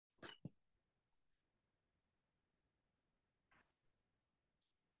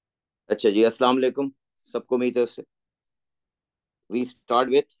अच्छा जी, अस्सलाम वालेकुम सबको मेरी तरफ से। We start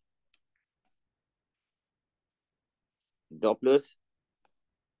with Doppler's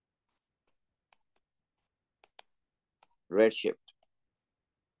red shift.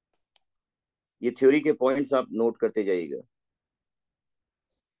 ये थ्योरी के पॉइंट्स आप नोट करते जाइएगा।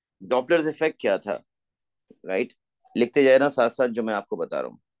 डॉपलर्स इफेक्ट क्या था, राइट? लिखते जाए ना साथ साथ जो मैं आपको बता रहा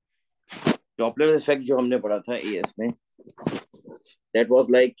हूँ। डॉपलर्स इफेक्ट जो हमने पढ़ा था एएस में, that was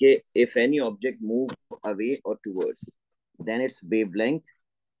like if any object move away और towards, then it's wavelength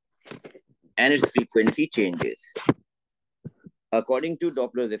and it's frequency changes according to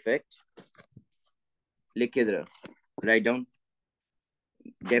Doppler's effect. लिख के जरा, राइट डाउन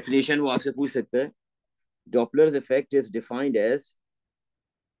डेफिनेशन। वो आपसे पूछ सकता है। Doppler's effect is defined as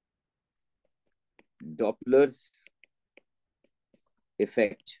Doppler's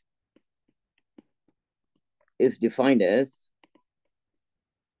effect is defined as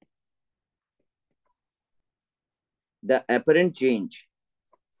the apparent change,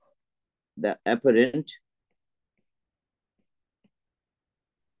 the apparent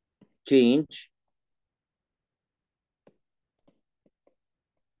change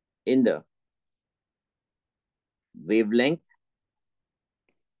in the wavelength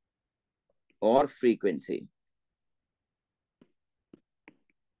or frequency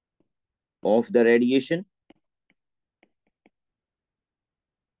of the radiation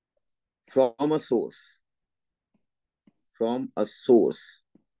from a source, from a source।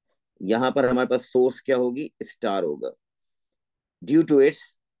 यहां पर हमारे पास source क्या होगी? Star होगा। Due to it's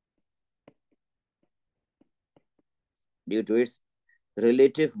due to it's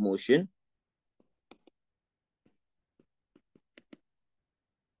relative motion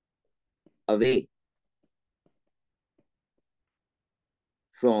away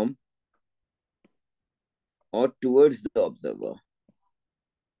from or towards the observer,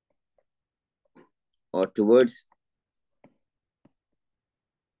 or towards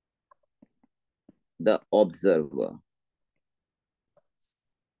the observer।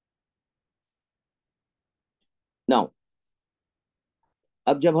 Now,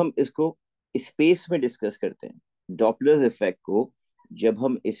 अब जब हम इसको स्पेस में डिस्कस करते हैं, डॉपलर्स इफेक्ट को जब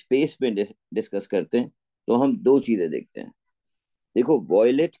हम स्पेस में डिस्कस करते हैं, तो हम दो चीजें देखते हैं। देखो,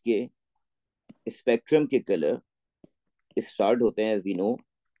 वॉयलेट के स्पेक्ट्रम के कलर स्टार्ट होते हैं as we know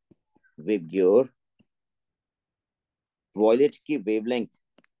VIBGYOR. Violet की वेवलेंथ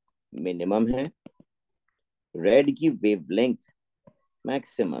मिनिमम है, रेड की वेवलेंथ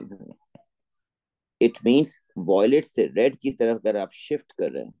मैक्सिमम है। इट मींस वॉयलेट से रेड की तरफ अगर आप शिफ्ट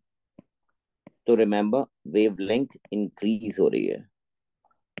कर रहे हैं, तो रिमेंबर वेवलेंथ इंक्रीज हो रही है।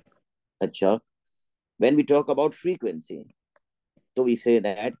 अच्छा, when we talk about frequency, so we say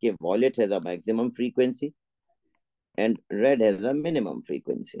that violet has a maximum frequency and red has a minimum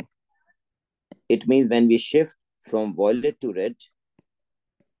frequency. It means when we shift from violet to red,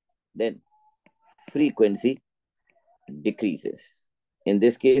 then frequency decreases. In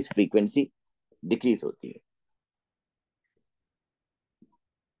this case, frequency decrease hoti hai.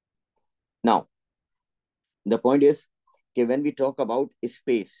 Now, the point is कि when we talk about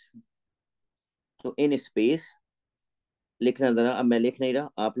space, तो in space लिखना जरा, अब मैं लिख नहीं रहा,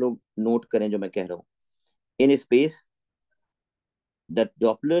 आप लोग नोट करें जो मैं कह रहा हूं। In space, the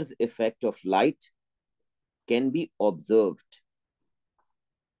Doppler's effect of light can be observed.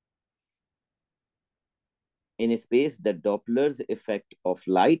 In space, the Doppler's effect of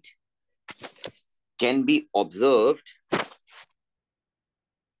light can be observed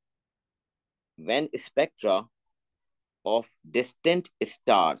when spectra of distant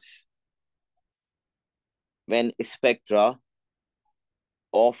stars, when spectra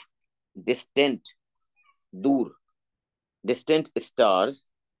of distant, dur, distant stars,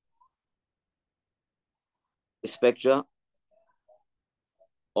 spectra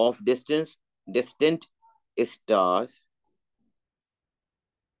of distant stars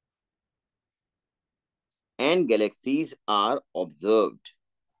and galaxies are observed.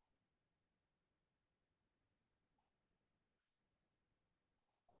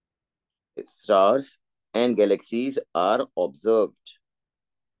 Stars and galaxies are observed.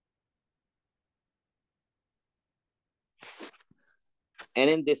 And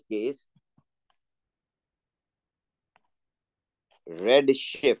in this case, red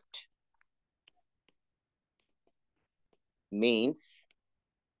shift means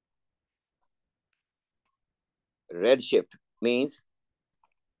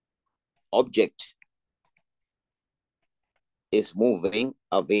object is moving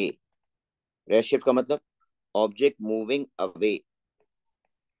away. Redshift का मतलब object moving away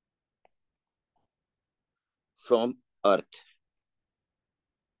from Earth.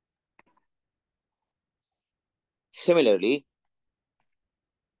 Similarly,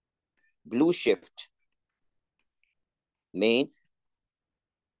 blue shift means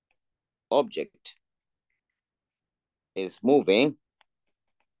object is moving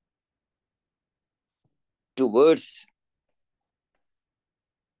towards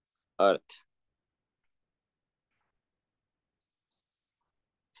Earth.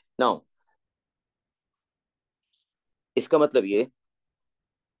 Now, इसका मतलब ये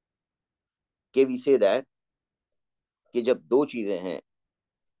कि we say that कि जब दो चीजें हैं,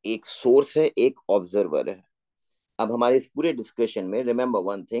 एक सोर्स है, एक ऑब्जर्वर है। अब हमारे इस पूरे डिस्कशन में रिमेंबर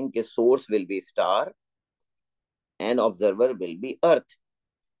वन थिंग कि source will be star and observer will be earth.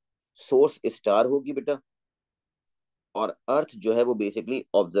 Source star होगी बेटा, और अर्थ जो है वो बेसिकली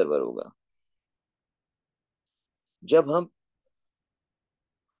ऑब्जर्वर होगा। जब हम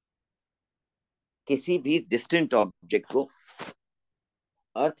किसी भी डिस्टेंट ऑब्जेक्ट को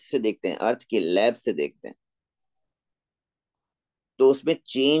अर्थ से देखते हैं, अर्थ के लैब से देखते हैं, तो उसमें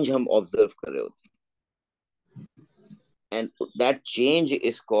चेंज हम ऑब्जर्व कर रहे होते हैं, and that change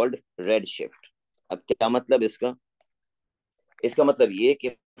is called red shift. अब क्या मतलब इसका? इसका मतलब ये कि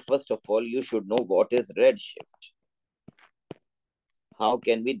first of all you should know what is red shift. How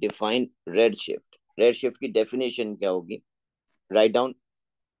can we define red shift? Red shift की डेफिनेशन क्या होगी? राइट डाउन,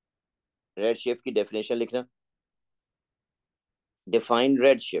 रेड शिफ्ट की डेफिनेशन लिखना। Define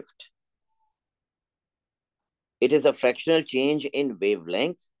red shift, it is a fractional change in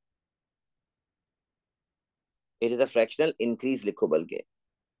wavelength, it is a fractional increase, लिखो बल्कि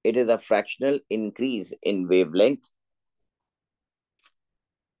it is a fractional increase in wavelength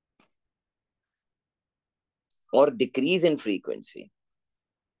or decrease in frequency.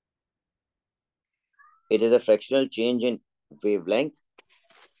 It is a fractional change in wavelength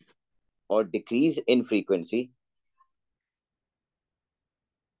or decrease in frequency.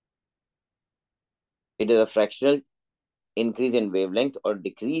 It is a fractional increase in wavelength or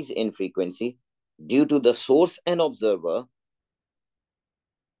decrease in frequency due to the source and observer,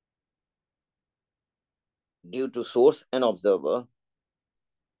 due to source and observer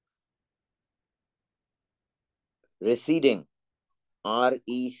receding,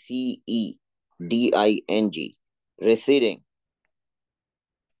 receding, receding,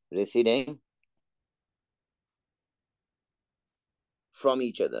 receding from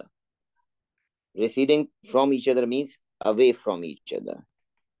each other. Receding from each other means away from each other.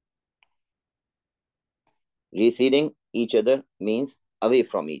 Receding each other means away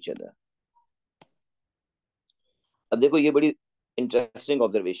from each other. अब देखो ये बड़ी interesting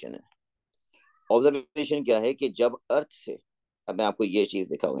observation है। Observation क्या है कि जब अर्थ से, अब मैं आपको ये चीज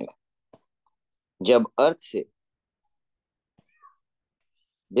दिखाऊंगा, जब अर्थ से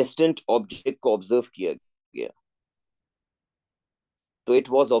डिस्टेंट ऑब्जेक्ट को ऑब्जर्व किया गया, तो इट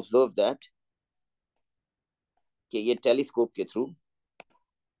वाज ऑब्जर्व दैट कि ये टेलीस्कोप के थ्रू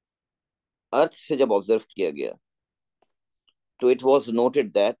अर्थ से जब ऑब्जर्व किया गया, तो इट वाज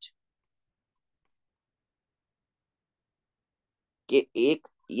नोटेड दैट कि एक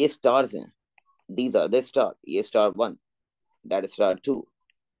ये स्टार्स हैं, these are the star, ये स्टार 1, दैट स्टार 2।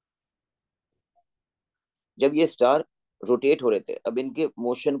 जब ये स्टार रोटेट हो रहे थे, अब इनके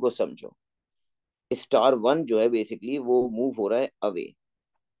मोशन को समझो। स्टार 1 जो है बेसिकली वो मूव हो रहा है अवे,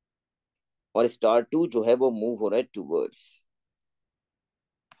 और स्टार 2 जो है वो मूव हो रहा है towards.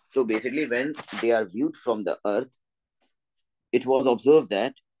 So basically when they are viewed from the earth, it was observed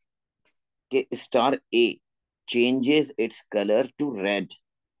that कि star A changes its color to red,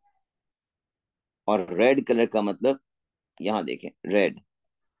 और रेड कलर का मतलब यहां देखें, red,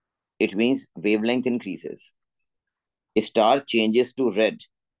 it means wavelength increases. Star changes to red,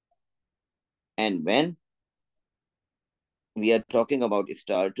 and when we are talking about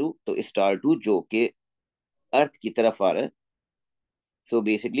star 2, तो star 2 जो कि अर्थ की तरफ आ रहा है, so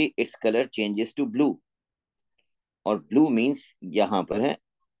basically its color changes to blue, और blue means यहां पर है,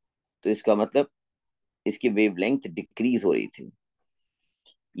 तो इसका मतलब इसकी वेवलेंथ डिक्रीज हो रही थी।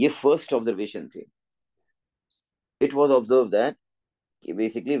 ये फर्स्ट ऑब्जर्वेशन थी। It was observe that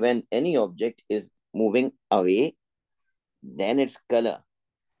basically when any object is moving away, then its color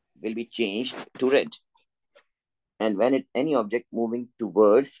will be changed to red, and when any object moving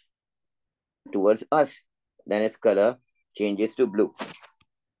towards us, then its color changes to blue.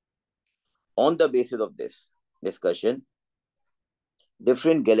 On the basis of this discussion,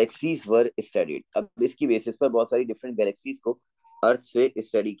 different galaxies were studied. अब इसकी basis पर बहुत सारी different galaxies को अर्थ से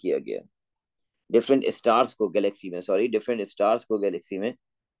study किया गया, different stars को गैलेक्सी में, डिफरेंट स्टार्स को गैलेक्सी में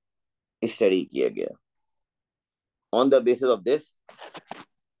स्टडी किया गया। On the basis of this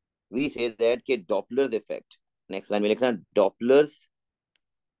we say that के डॉपलर्स इफेक्ट, नेक्स्ट लाइन में लिखना Doppler's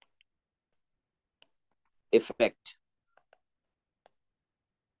effect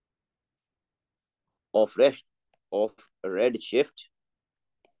of rest of red shift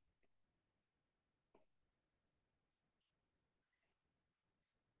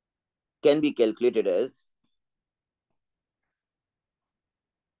can be calculated as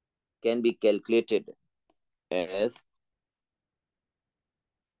as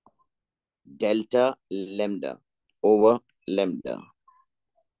delta lambda over lambda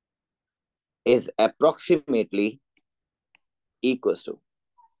is approximately equals to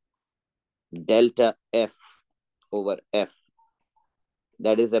delta f over f,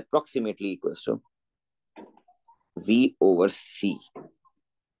 that is approximately equals to v over c,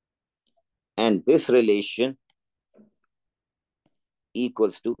 and this relation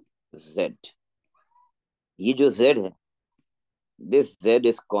equals to z. ये जो z है, this z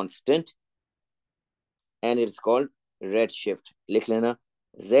is constant and it's called redshift. लिख लेना,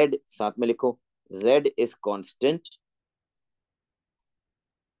 z साथ में लिखो, z is constant.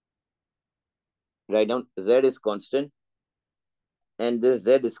 Write down, z is constant and this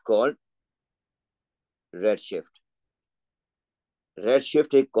z is called redshift.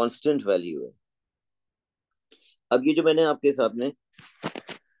 redshift एक constant value है. अब ये जो मैंने आपके साथ में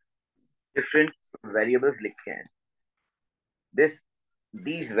different variables लिखे हैं,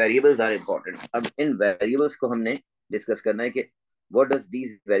 these variables are important. अब इन variables को हमने डिस्कस करना है कि what does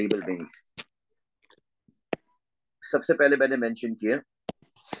these variable means. सबसे पहले मैंने मेंशन किया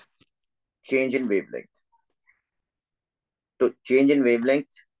चेंज इन वेवलेंथ. तो चेंज इन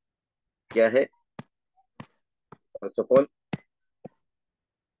वेवलेंथ क्या है? First of all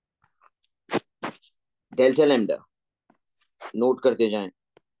delta lambda note करते जाएं.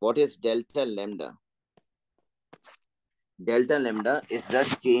 What is delta lambda? Delta lambda is the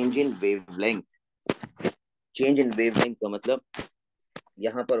change in wavelength. Change in wavelength का मतलब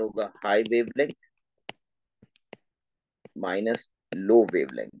यहां पर होगा high wavelength minus low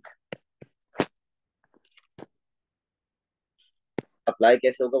wavelength. Apply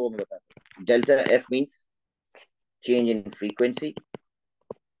कैसे होगा वो मैं बताता हूँ. Delta F means change in frequency,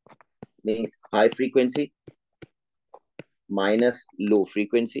 means high frequency minus low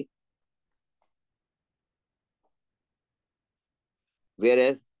frequency.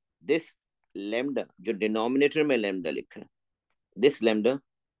 whereas this lambda जो डिनोमिनेटर में lambda लिखा है, this lambda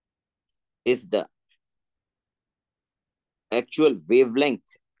is the actual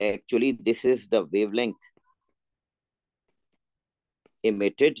wavelength. Actually this is the wavelength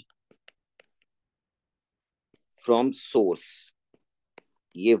emitted from source.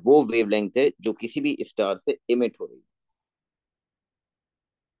 ये वो wavelength है जो किसी भी स्टार से इमिट हो रही है.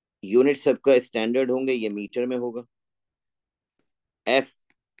 यूनिट सबका स्टैंडर्ड होंगे, ये मीटर में होगा. f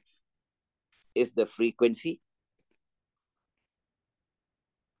is the frequency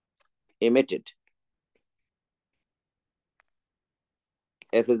emitted.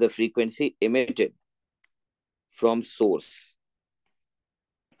 f is the frequency emitted from source.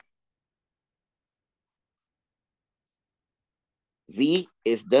 v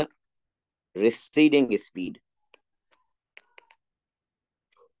is the receding speed.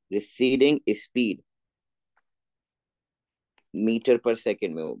 receding speed metre पर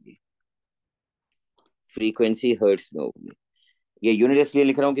सेकेंड में होगी, फ्रीक्वेंसी हर्ट्ज में होगी. ये यूनिट इसलिए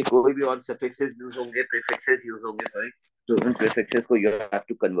लिख रहा हूं कि कोई भी और सफिक्सेस यूज होंगे, प्रीफिक्सेस यूज होंगे, सॉरी, तो उन प्रीफिक्सेस को you have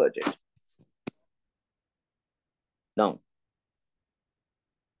to convert it. Now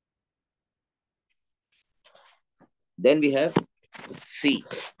then we have c.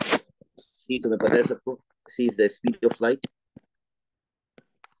 c तुम्हें पता है सबको, c is the speed of light,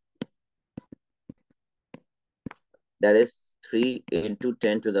 that is 3 into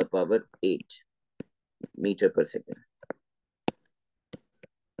 10 to the power 8 metre पर सेकेंड.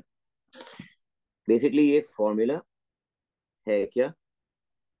 बेसिकली ये फॉर्मूला है क्या,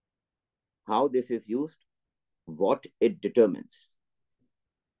 how this is used, what it determines.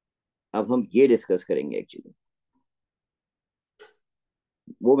 अब हम ये डिस्कस करेंगे एक्चुअली,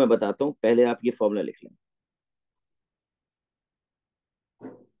 वो मैं बताता हूं. पहले आप ये फॉर्मूला लिख लें.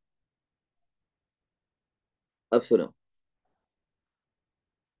 अब सुनो,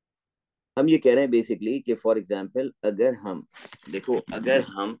 हम ये कह रहे हैं बेसिकली कि फॉर एग्जांपल अगर हम देखो, अगर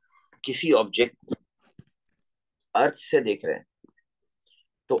हम किसी ऑब्जेक्ट अर्थ से देख रहे हैं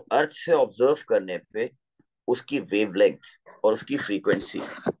तो अर्थ से ऑब्जर्व करने पे उसकी वेवलेंथ और उसकी फ्रीक्वेंसी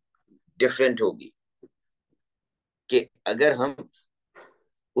डिफरेंट होगी कि अगर हम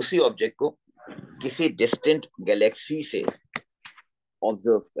उसी ऑब्जेक्ट को किसी डिस्टेंट गैलेक्सी से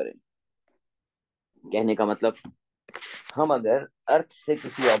ऑब्जर्व करें. कहने का मतलब, हम अगर अर्थ से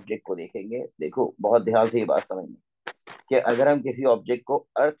किसी ऑब्जेक्ट को देखेंगे, देखो बहुत ध्यान से ये बात समझना कि अगर हम किसी ऑब्जेक्ट को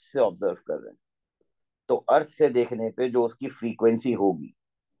अर्थ से ऑब्जर्व कर रहे हैं तो अर्थ से देखने पे जो उसकी फ्रीक्वेंसी होगी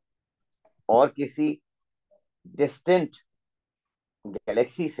और किसी डिस्टेंट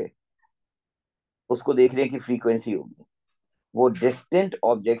गैलेक्सी से उसको देखने की फ्रीक्वेंसी होगी, वो डिस्टेंट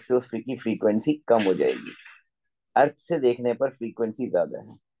ऑब्जेक्ट से उसकी फ्रीक्वेंसी कम हो जाएगी। अर्थ से देखने पर फ्रीक्वेंसी ज्यादा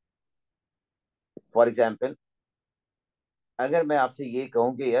है। फॉर एग्जाम्पल, अगर मैं आपसे ये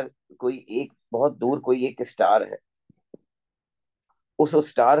कहूं कि यार कोई एक बहुत दूर कोई एक स्टार है, उस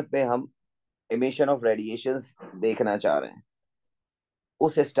स्टार पे हम एमिशन ऑफ रेडिएशंस देखना चाह रहे हैं,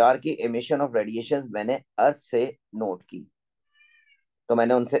 उस स्टार की एमिशन ऑफ रेडिएशंस मैंने अर्थ से नोट की, तो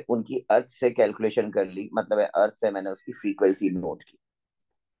मैंने उनसे उनकी अर्थ से कैलकुलेशन कर ली, मतलब है अर्थ से मैंने उसकी फ्रीक्वेंसी नोट की।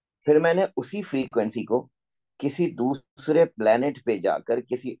 फिर मैंने उसी फ्रीक्वेंसी को किसी दूसरे प्लेनेट पे जाकर,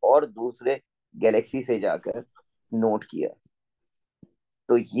 किसी और दूसरे गैलेक्सी से जाकर नोट किया।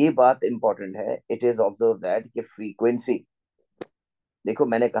 तो ये बात इंपॉर्टेंट है, इट इज ऑब्जर्व दैट कि फ्रीक्वेंसी, देखो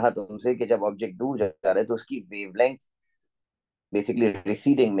मैंने कहा तुमसे कि जब ऑब्जेक्ट दूर जा रहा है तो उसकी वेवलेंथ, बेसिकली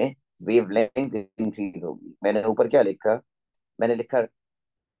रिसीडिंग में वेवलेंथ इंक्रीज होगी। मैंने ऊपर क्या लिखा, मैंने लिखा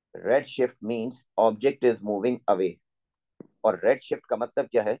red shift means object is moving away. और रेड शिफ्ट का मतलब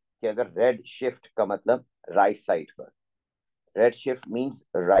क्या है कि अगर रेड शिफ्ट का मतलब राइट साइड पर, red shift means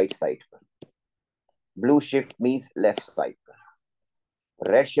right side पर, blue shift means left side पर।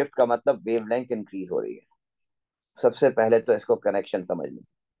 रेड शिफ्ट का मतलब वेवलेंथ इंक्रीज हो रही है। सबसे पहले तो इसको कनेक्शन समझ लो।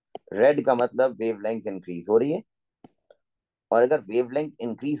 रेड का मतलब वेवलेंथ इंक्रीज हो रही है, और अगर वेवलेंथ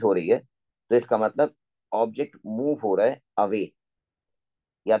इंक्रीज हो रही है तो इसका मतलब ऑब्जेक्ट मूव हो रहा है अवे,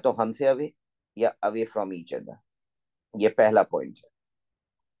 या तो हमसे अवे या अवे फ्रॉम ईच अदर। ये पहला पॉइंट है।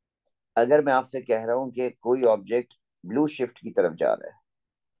 अगर मैं आपसे कह रहा हूं कि कोई ऑब्जेक्ट ब्लू शिफ्ट की तरफ जा रहा है,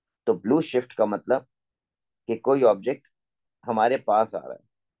 तो ब्लू शिफ्ट का मतलब कि कोई ऑब्जेक्ट हमारे पास आ रहा है,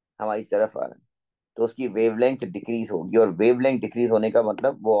 हमारी तरफ आ रहा है, तो उसकी वेवलेंथ डिक्रीज होगी, और वेवलेंथ डिक्रीज होने का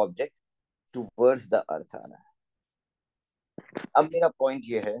मतलब वो ऑब्जेक्ट टुवर्ड्स द अर्थ आ रहा है। अब मेरा पॉइंट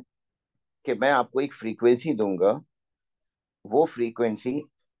ये है कि मैं आपको एक फ्रीक्वेंसी दूंगा, वो फ्रीक्वेंसी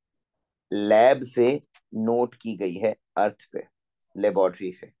लैब से नोट की गई है अर्थ पे,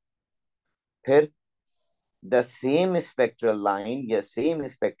 लेबोरेटरी से। फिर द सेम स्पेक्ट्रल लाइन या सेम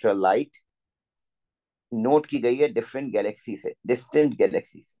स्पेक्ट्रल लाइट नोट की गई है डिफरेंट गैलेक्सी से, डिस्टेंट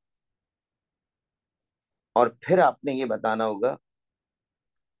गैलेक्सी से। और फिर आपने ये बताना होगा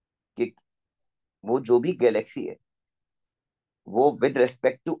कि वो जो भी गैलेक्सी है वो विद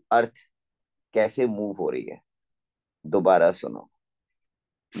रिस्पेक्ट टू अर्थ कैसे मूव हो रही है। दोबारा सुनो,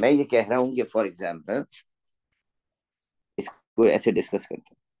 मैं ये कह रहा हूं कि फॉर एग्जाम्पल इसको ऐसे डिस्कस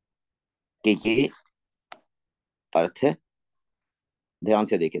करते हैं कि ये अर्थ है, ध्यान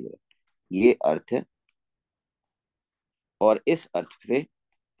से देखे जरा, ये अर्थ है, और इस अर्थ पे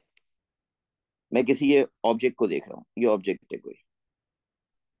मैं किसी ये ऑब्जेक्ट को देख रहा हूँ, ये ऑब्जेक्ट है कोई,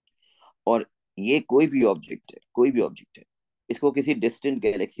 और ये कोई भी ऑब्जेक्ट है, कोई भी ऑब्जेक्ट है, इसको किसी डिस्टेंट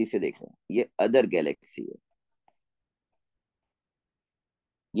गैलेक्सी से देख रहा हूँ, ये अदर गैलेक्सी है,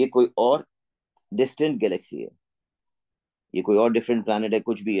 ये कोई और डिस्टेंट गैलेक्सी है, ये कोई और डिफरेंट प्लैनेट है,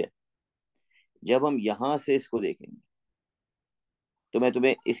 कुछ भी है। जब हम यहां से इसको देखेंगे तो मैं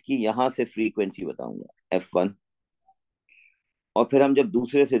तुम्हें इसकी यहां से फ्रीक्वेंसी बताऊंगा F1, और फिर हम जब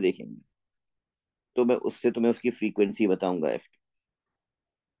दूसरे से देखेंगे तो मैं उससे तुम्हें उसकी फ्रीक्वेंसी बताऊंगा F2।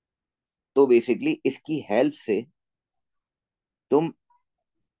 तो बेसिकली इसकी हेल्प से तुम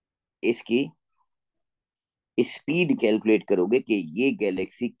इसकी स्पीड कैलकुलेट करोगे कि ये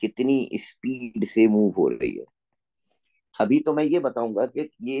गैलेक्सी कितनी स्पीड से मूव हो रही है। अभी तो मैं ये बताऊंगा कि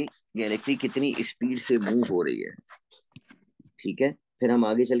ये गैलेक्सी कितनी स्पीड से मूव हो रही है, ठीक है। फिर हम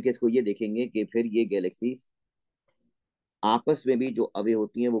आगे चल के इसको ये देखेंगे कि फिर ये गैलेक्सीज आपस में भी जो अवे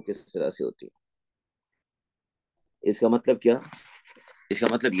होती हैं वो किस तरह से होती है। इसका मतलब क्या, इसका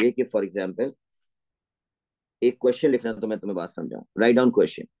मतलब ये कि फॉर एग्जाम्पल एक क्वेश्चन लिखना, तो मैं तुम्हें बात समझाऊं, राइट डाउन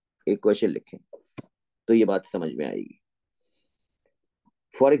क्वेश्चन, एक क्वेश्चन लिखें तो ये बात समझ में आएगी।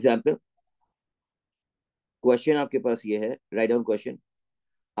 फॉर एग्जाम्पल क्वेश्चन आपके पास ये है, write down question,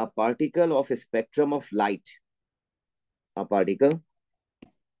 a particle of spectrum of light, a particle,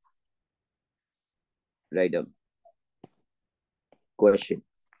 write down question,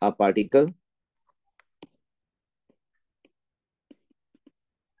 a particle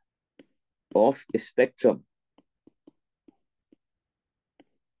of spectrum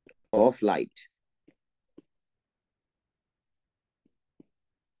of light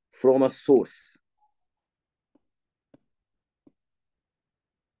from a source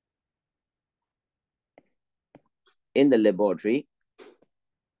in the laboratory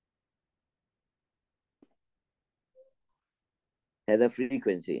has a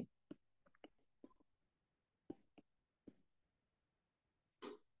frequency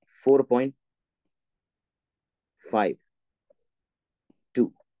 4.52,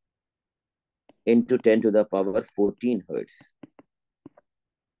 into 10⁻14 hertz.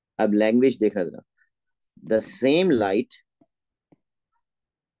 अब language देखा जरा। The same light,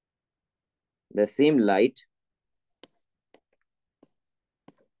 the same light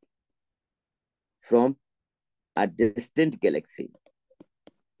from a distant Galaxy,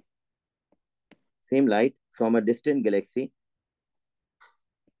 same light from a distant galaxy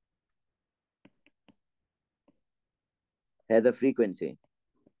has a frequency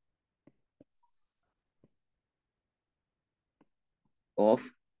of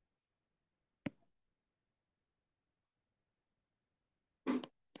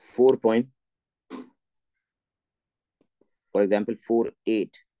 4 point, for example,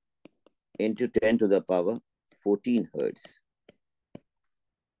 48 into 10⁻14 hertz.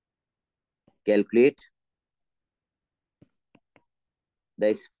 Calculate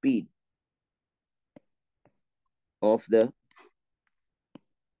the speed of the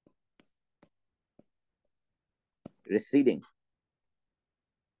receding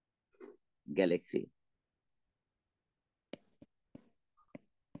galaxy.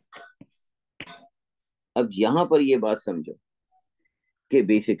 अब यहां पर ये बात समझो कि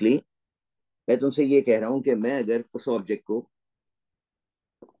basically मैं तुमसे ये कह रहा हूं कि मैं अगर उस ऑब्जेक्ट को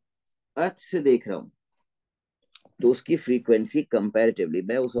अर्थ से देख रहा हूं तो उसकी फ्रीक्वेंसी कंपैरेटिवली,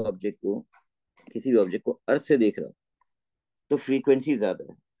 मैं उस ऑब्जेक्ट को, किसी भी ऑब्जेक्ट को अर्थ से देख रहा हूं तो फ्रीक्वेंसी ज्यादा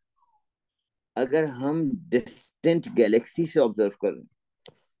है। अगर हम डिस्टेंट गैलेक्सी से ऑब्जर्व कर रहे हैं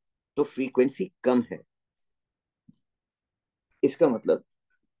तो फ्रीक्वेंसी कम है। इसका मतलब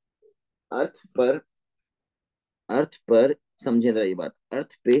अर्थ पर, अर्थ पर समझे जरा ये बात,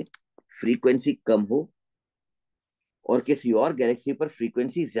 अर्थ पे फ्रीक्वेंसी कम हो और किसी और गैलेक्सी पर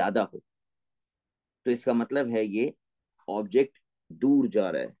फ्रीक्वेंसी ज्यादा हो, तो इसका मतलब है ये ऑब्जेक्ट दूर जा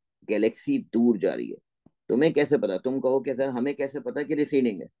रहा है, गैलेक्सी दूर जा रही है। तुम्हें कैसे पता? तुम कहो कि सर हमें कैसे पता कि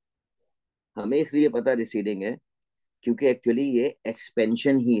रिसीडिंग है? हमें इसलिए पता रिसीडिंग है क्योंकि एक्चुअली ये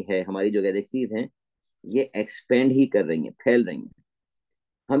एक्सपेंशन ही है, हमारी जो गैलेक्सीज हैं ये एक्सपेंड ही कर रही हैं, फैल रही हैं।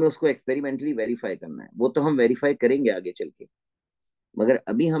 हमें उसको एक्सपेरिमेंटली वेरीफाई करना है, वो तो हम वेरीफाई करेंगे आगे चल के, मगर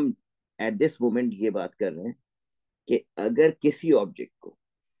अभी हम एट दिस मोमेंट ये बात कर रहे हैं कि अगर किसी ऑब्जेक्ट को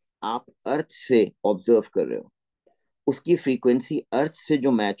आप अर्थ से ऑब्जर्व कर रहे हो, उसकी फ्रीक्वेंसी अर्थ से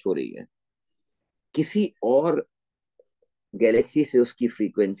जो मैच हो रही है, किसी और गैलेक्सी से उसकी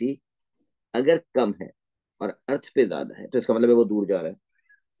फ्रीक्वेंसी अगर कम है और अर्थ पे ज्यादा है, तो इसका मतलब है वो दूर जा रहा है।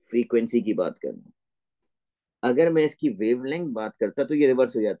 फ्रीक्वेंसी की बात करना। अगर मैं इसकी वेवलेंथ बात करता तो ये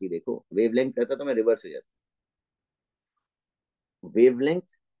रिवर्स हो जाती, देखो वेवलेंथ करता तो मैं रिवर्स हो जाता।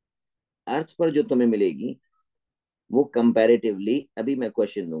 वेवलेंथ अर्थ पर जो तुम्हें मिलेगी वो कंपैरेटिवली, अभी मैं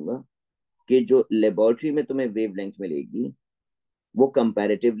क्वेश्चन दूंगा कि जो लेबोरेटरी में तुम्हें वेवलेंथ मिलेगी वो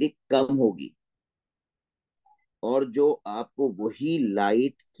कंपैरेटिवली कम होगी, और जो आपको वही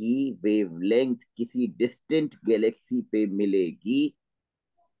लाइट की वेवलेंथ किसी डिस्टेंट गैलेक्सी पे मिलेगी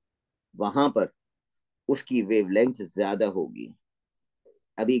वहां पर उसकी वेवलेंथ ज्यादा होगी।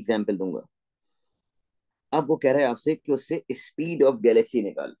 अभी एग्जांपल दूंगा। अब वो कह रहा है आपसे कि उससे स्पीड ऑफ गैलेक्सी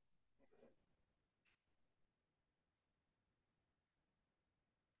निकाल।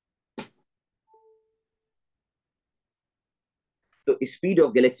 तो स्पीड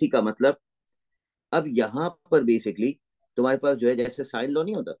ऑफ गैलेक्सी का मतलब, अब यहां पर बेसिकली तुम्हारे पास जो है, जैसे साइन लॉ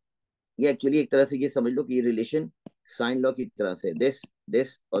नहीं होता, ये एक्चुअली एक तरह से ये समझ लो कि ये रिलेशन साइन लॉ की तरह से, दिस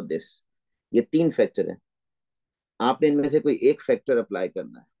दिस और दिस, ये तीन फैक्टर है। आपने इनमें से कोई एक फैक्टर अप्लाई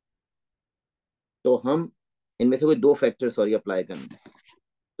करना है, तो हम इनमें से कोई दो फैक्टर सॉरी अप्लाई करना है।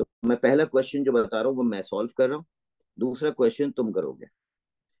 तो मैं पहला क्वेश्चन जो बता रहा हूँ वो मैं सॉल्व कर रहा हूँ, दूसरा क्वेश्चन तुम करोगे।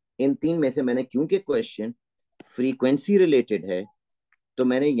 इन तीन में से मैंने, क्योंकि क्वेश्चन फ्रीक्वेंसी रिलेटेड है, तो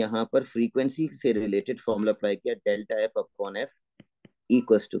मैंने यहाँ पर फ्रीक्वेंसी से रिलेटेड फॉर्मूला अप्लाई किया, delta F upon F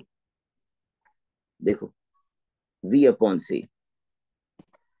equals to, देखो, we upon C.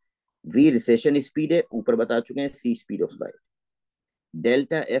 We recession speed है, ऊपर बता चुके हैं, सी speed of light.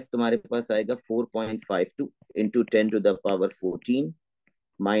 Delta F तुम्हारे पास आएगा 4.52 इंटू 10⁻14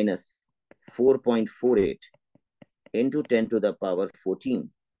 माइनस 4.48 इंटू 10⁻14।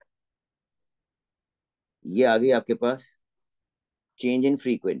 ये आ गई आपके पास चेंज इन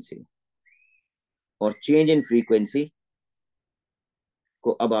फ्रीक्वेंसी, और चेंज इन फ्रीक्वेंसी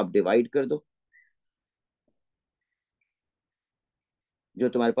को अब आप डिवाइड कर दो जो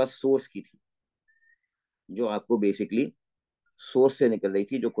तुम्हारे पास सोर्स की थी, जो आपको बेसिकली सोर्स से निकल रही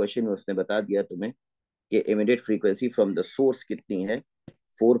थी, जो क्वेश्चन में उसने बता दिया तुम्हें कि immediate frequency from the source कितनी है,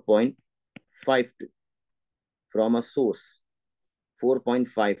 4.52 फ्रॉम अ सोर्स,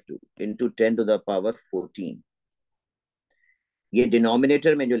 4.52 इंटू 10⁻14। ये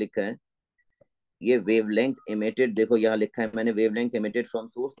डिनोमिनेटर में जो लिखा है ये वेवलेंथ इमिटेड, देखो यहाँ लिखा है मैंने, वेवलेंथ इमिटेड फ्रॉम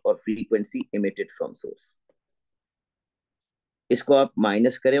सोर्स और फ्रीक्वेंसी इमिटेड फ्रॉम सोर्स। इसको आप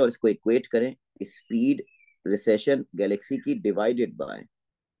माइनस करें और इसको इक्वेट करें, स्पीड रिसेशन गैलेक्सी की divided by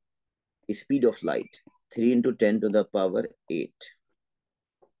speed of light, 3 × 10⁻8।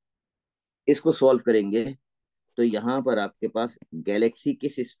 इसको सॉल्व करेंगे तो यहां पर आपके पास गैलेक्सी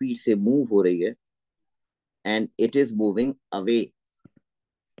किस स्पीड से मूव हो रही है, and it is moving away,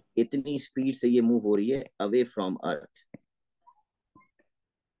 इतनी स्पीड से ये मूव हो रही है अवे फ्रॉम अर्थ,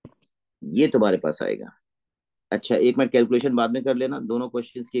 ये तुम्हारे पास आएगा। अच्छा, एक मिनट, कैलकुलेशन बाद में कर लेना दोनों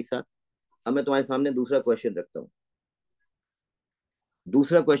क्वेश्चंस की एक साथ। अब मैं तुम्हारे सामने दूसरा क्वेश्चन रखता हूँ।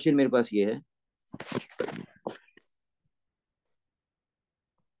 दूसरा क्वेश्चन मेरे पास ये है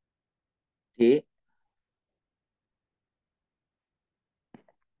कि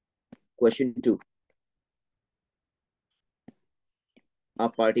क्वेश्चन 2, अ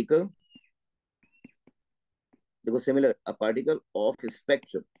पार्टिकल, देखो similar, a particle of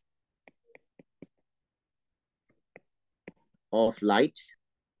spectrum of light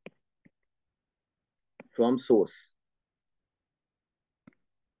from source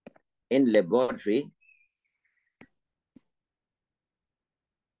in laboratory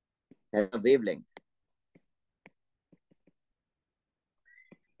has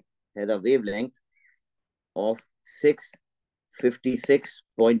a wavelength of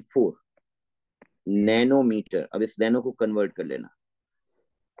 656.4 nanometre. अब इस नैनो को कन्वर्ट कर लेना।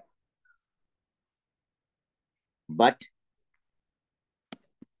 But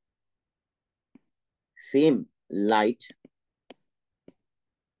same light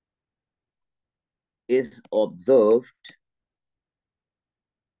is observed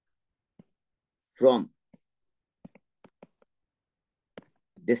from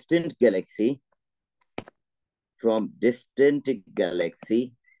distant galaxy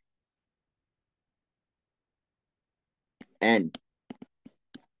and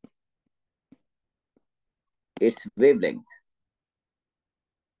its wavelength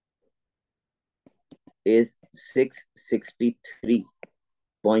is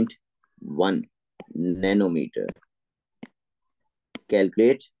 663.1 nanometer.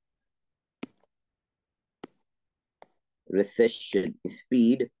 Calculate receding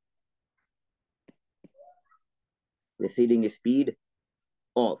speed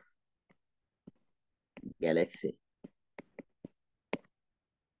of galaxy.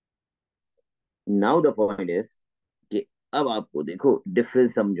 Now the point is कि अब आपको देखो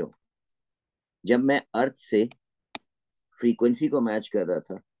difference समझो। जब मैं अर्थ से फ्रीक्वेंसी को मैच कर रहा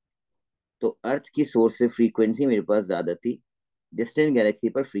था तो अर्थ की सोर्स से फ्रीक्वेंसी मेरे पास ज्यादा थी, डिस्टेंट गैलेक्सी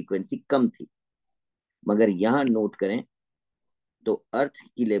पर फ्रीक्वेंसी कम थी। मगर यहां नोट करें तो अर्थ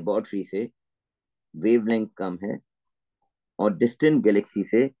की लेबोरेटरी से वेवलेंथ कम है और डिस्टेंट गैलेक्सी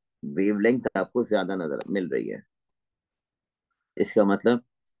से वेवलेंथ आपको ज्यादा नजर मिल रही है। इसका मतलब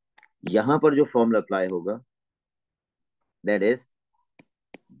यहां पर जो फॉर्मूला अप्लाई होगा that is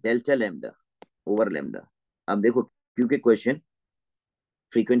delta lambda over lambda. अब देखो, क्योंकि क्वेश्चन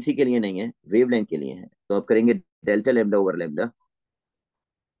फ्रीक्वेंसी के लिए नहीं है, वेवलेंथ के लिए है, तो अब करेंगे delta lambda over lambda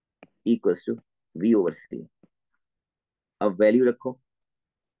equals to V/C। अब वैल्यू रखो,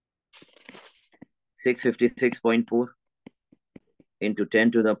 656.4 into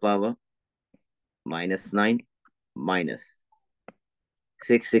 10⁻⁻9 minus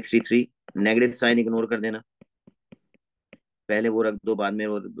 663, negative sign ignore कर देना, पहले वो रख दो, बाद में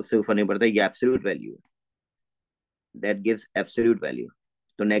वो उससे ऊपर नहीं पड़ता, ये एब्सोल्यूट वैल्यू है, दैट गिव्स एब्सोल्यूट वैल्यू।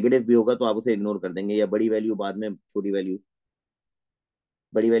 तो नेगेटिव भी होगा तो आप उसे इग्नोर कर देंगे, या बड़ी वैल्यू बाद में, छोटी वैल्यू,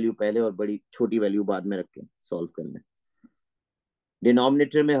 बड़ी वैल्यू पहले और बड़ी छोटी वैल्यू बाद में रख के सॉल्व करना है।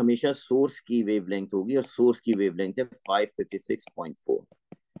 डिनोमिनेटर में हमेशा सोर्स की वेवलेंथ होगी और सोर्स की वेवलेंथ है 556.4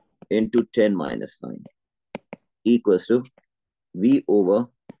 into 10⁻9 equals to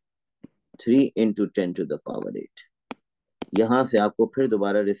V/3 into 10⁸ यहां से आपको फिर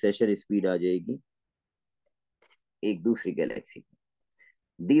दोबारा रिसेशन स्पीड आ जाएगी एक दूसरी Galaxy.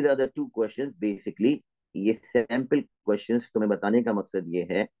 These are the two questions basically. ये सैंपल क्वेश्चंस तुम्हें बताने का मकसद ये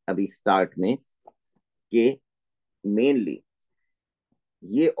है अभी स्टार्ट में कि मेनली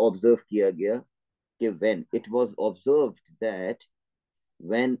ये ऑब्जर्व किया गया कि when it was observed that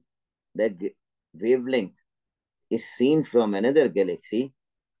when the wavelength is seen from another galaxy,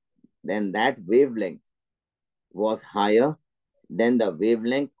 then that wavelength was higher than the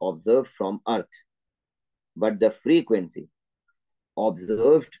wavelength observed from Earth. But the frequency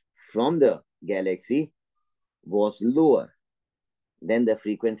observed from the galaxy was lower than the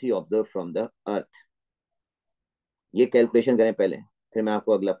frequency observed from the Earth. ये calculation करें पहले, फिर मैं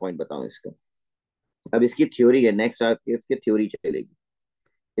आपको अगला point बताऊं इसका। अब इसकी थ्योरी है, नेक्स्ट आपके इसकी थ्योरी चलेगी।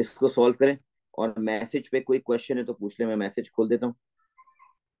 इसको सॉल्व करें। और मैसेज पे कोई क्वेश्चन है तो पूछ ले, मैं मैसेज खोल देता हूँ।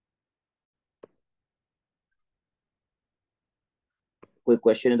 कोई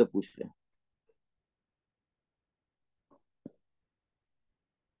क्वेश्चन है तो पूछ ले।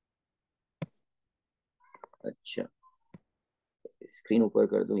 अच्छा, स्क्रीन ऊपर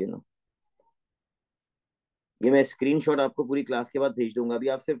कर दूं, ये ना। ये मैं स्क्रीनशॉट आपको पूरी क्लास के बाद भेज दूंगा, अभी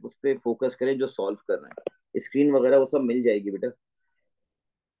आप सिर्फ उस पर फोकस करें जो सॉल्व करना है। स्क्रीन वगैरह वो सब मिल जाएगी बेटा।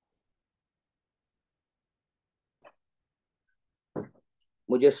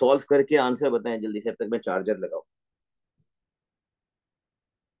 मुझे सॉल्व करके आंसर बताएं जल्दी से, अब तक मैं चार्जर लगाऊं।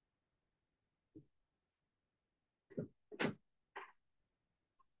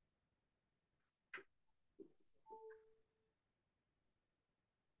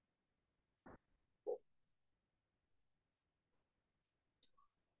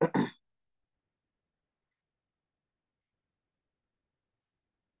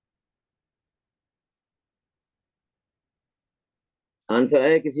 आंसर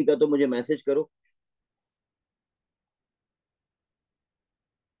आया किसी का तो मुझे मैसेज करो।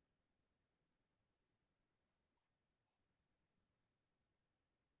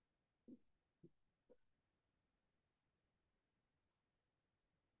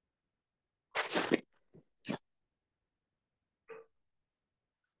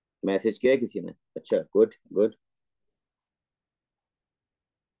 मैसेज किया है किसी ने? अच्छा, गुड गुड।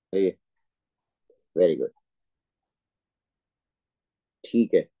 Very good.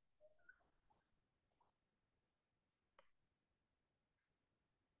 ठीक है।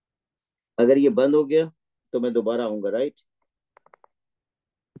 अगर ये बंद हो गया तो मैं दोबारा आऊंगा, राइट?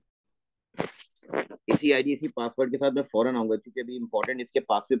 इसी आईडी इसी पासवर्ड के साथ मैं फौरन आऊंगा, क्योंकि अभी इंपॉर्टेंट इसके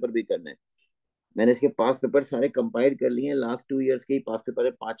पास पेपर भी करना है। मैंने इसके पास पेपर सारे कंपाइल कर लिए हैं, लास्ट 2 इयर्स के ही पास पेपर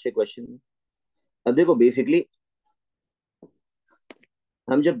है, 5-6 क्वेश्चन। अब देखो, बेसिकली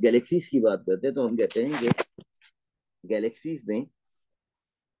हम जब गैलेक्सीज की बात करते हैं तो हम कहते हैं कि गैलेक्सीज में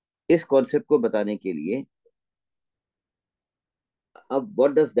इस कॉन्सेप्ट को बताने के लिए, अब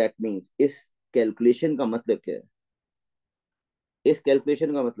व्हाट डज दैट मीन्स, इस कैलकुलेशन का मतलब क्या है? इस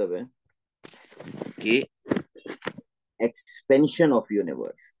कैलकुलेशन का मतलब है कि expansion of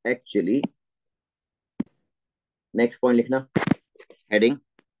universe actually, next point लिखना, heading,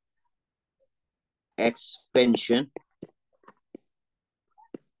 expansion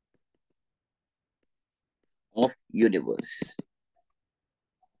of universe.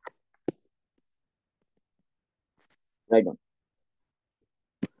 Write down,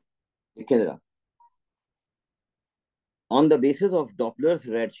 लिखे जरा। On the basis of Doppler's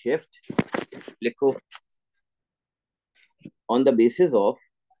red shift, लिखो। On the basis of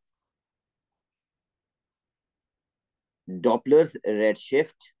Doppler's red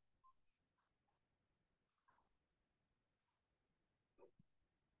shift,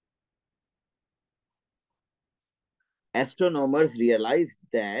 astronomers realized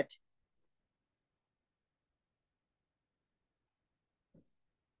that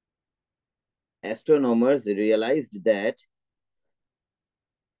astronomers realized that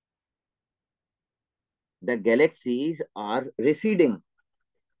the galaxies are receding,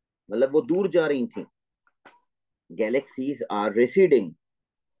 मतलब वो दूर जा रही थी। galaxies are receding।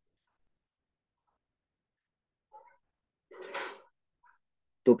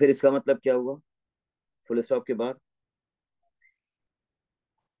 तो फिर इसका मतलब क्या हुआ? फुल स्टॉप के बाद,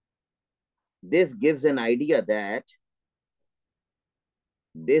 this gives an idea that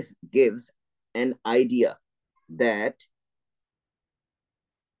this gives an idea that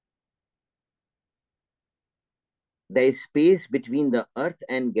the space between the earth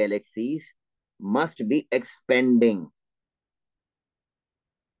and galaxies must be expanding।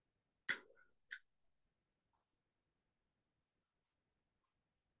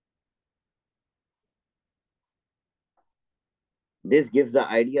 This gives the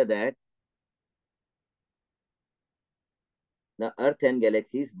idea that the earth and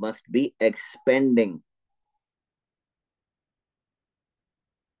galaxies must be expanding,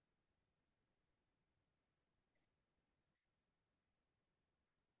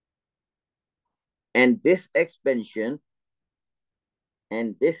 and this expansion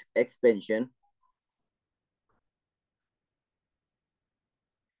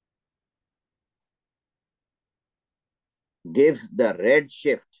gives the red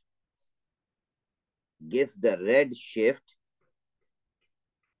shift, gives the red shift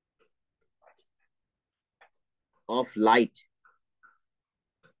of light,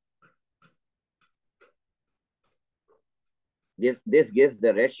 this gives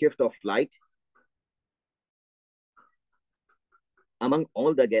the red shift of light among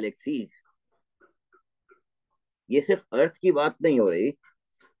all the galaxies। ये सिर्फ अर्थ की बात नहीं हो रही,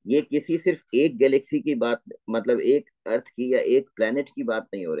 ये किसी सिर्फ एक गैलेक्सी की बात, मतलब एक अर्थ की या एक प्लेनेट की बात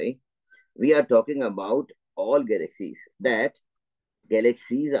नहीं हो रही. We are talking about all galaxies, that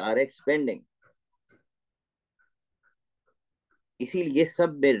galaxies are expanding. इसीलिए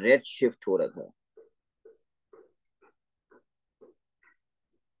सब में रेड शिफ्ट हो रहा था.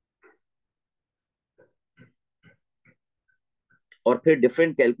 और फिर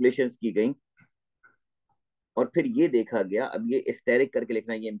डिफरेंट कैलकुलेशंस की गई, और फिर ये देखा गया. अब ये स्टेरिक करके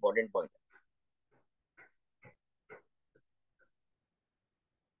लिखना, ये इंपॉर्टेंट पॉइंट है.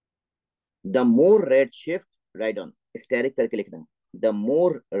 The more red shift, right on, steric करके लिखना. The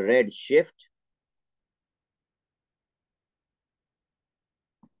more red shift,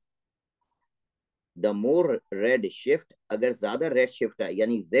 the more red shift, अगर ज्यादा रेड शिफ्ट आए,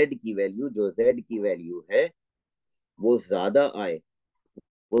 यानी जेड की वैल्यू, जो जेड की वैल्यू है वो ज्यादा आए.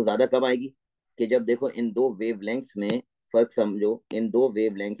 वो ज्यादा कब आएगी? कि जब देखो इन दो वेवलेंथ्स में फर्क समझो. इन दो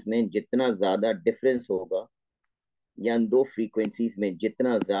वेवलेंथ्स में जितना ज्यादा डिफरेंस होगा, या इन दो फ्रीक्वेंसीज में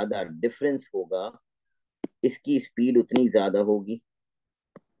जितना ज्यादा डिफरेंस होगा, इसकी स्पीड उतनी ज्यादा होगी.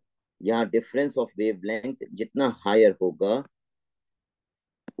 यहाँ डिफरेंस ऑफ वेवलेंथ जितना हायर होगा,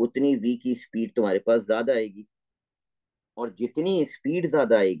 उतनी वी की स्पीड तुम्हारे पास ज्यादा आएगी. और जितनी स्पीड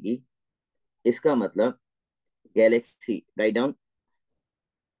ज्यादा आएगी, इसका मतलब Galaxy, write down,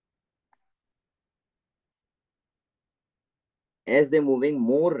 as they moving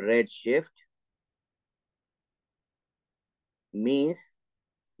more redshift means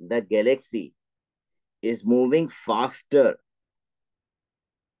the galaxy is moving faster.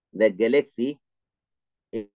 The galaxy